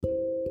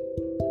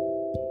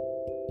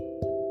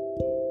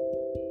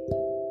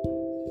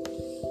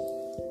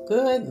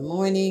Good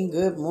morning,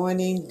 good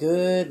morning,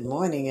 good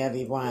morning,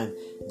 everyone.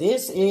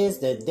 This is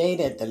the day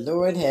that the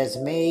Lord has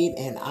made,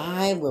 and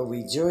I will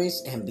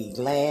rejoice and be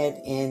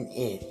glad in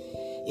it.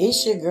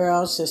 It's your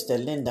girl, Sister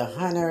Linda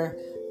Hunter,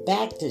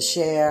 back to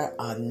share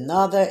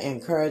another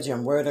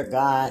encouraging word of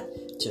God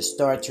to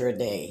start your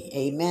day.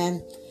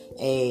 Amen.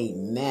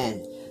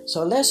 Amen.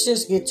 So let's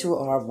just get to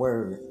our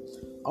word.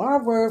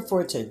 Our word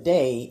for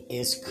today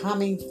is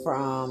coming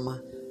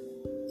from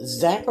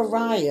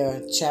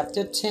Zechariah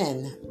chapter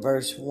 10,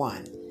 verse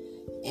 1.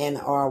 And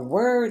our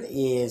word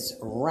is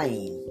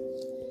rain.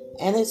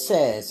 And it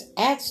says,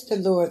 "Ask the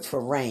Lord for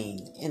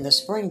rain in the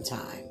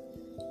springtime.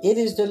 It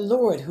is the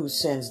Lord who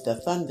sends the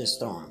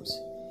thunderstorms.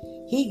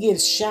 He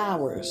gives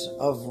showers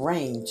of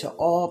rain to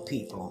all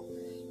people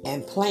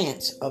and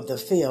plants of the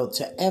field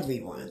to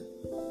everyone."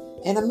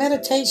 And a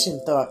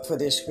meditation thought for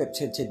this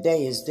scripture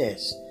today is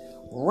this: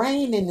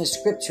 rain in the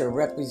scripture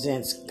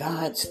represents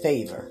God's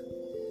favor.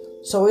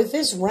 So if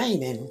it's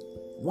raining,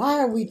 why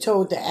are we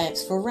told to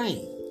ask for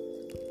rain?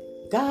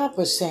 God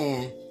was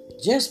saying,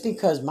 just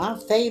because my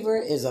favor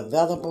is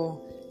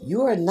available,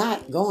 you are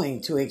not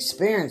going to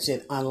experience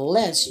it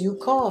unless you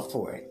call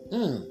for it.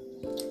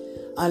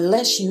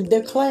 Unless you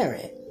declare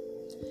it.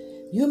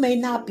 You may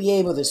not be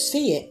able to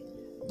see it,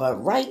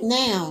 but right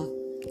now,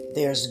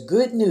 there's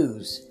good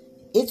news.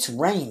 It's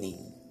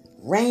raining.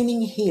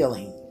 Raining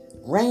healing.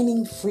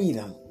 Raining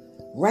freedom.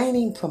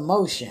 Raining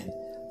promotion.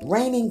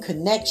 Raining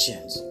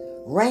connections.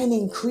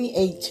 Raining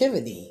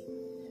creativity.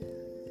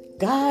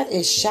 God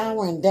is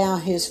showering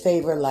down His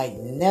favor like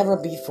never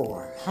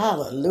before.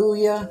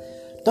 Hallelujah.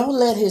 Don't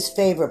let His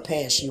favor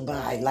pass you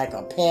by like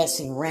a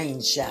passing rain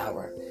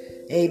shower.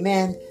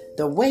 Amen.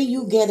 The way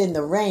you get in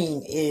the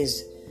rain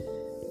is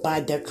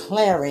by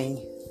declaring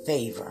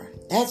favor.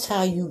 That's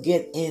how you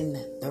get in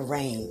the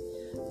rain.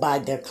 By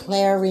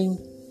declaring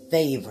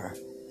favor.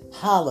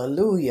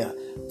 Hallelujah.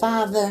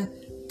 Father,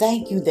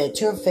 thank you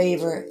that your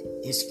favor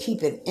is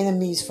keeping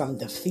enemies from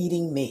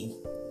defeating me,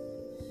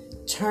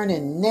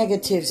 turning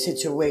negative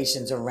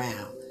situations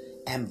around,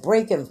 and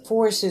breaking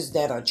forces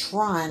that are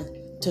trying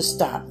to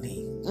stop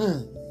me.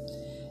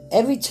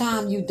 Every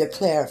time you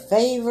declare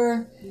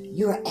favor,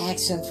 you're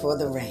asking for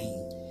the rain.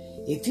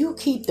 If you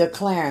keep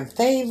declaring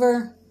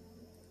favor,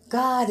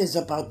 God is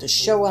about to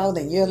show out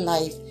in your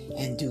life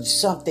and do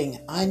something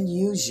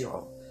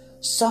unusual,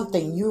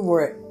 something you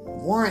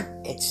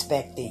weren't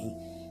expecting,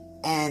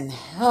 and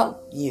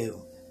help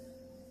you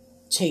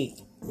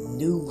take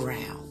new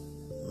ground.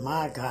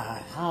 My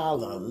God,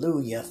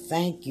 hallelujah.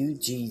 Thank you,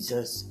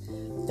 Jesus.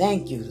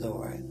 Thank you,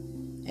 Lord.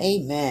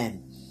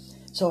 Amen.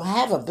 So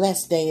have a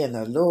blessed day in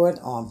the Lord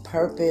on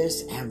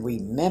purpose, and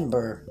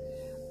remember,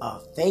 a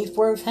faith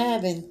worth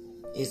having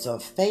is a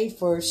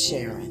faith worth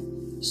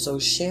sharing. So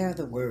share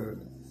the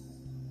word.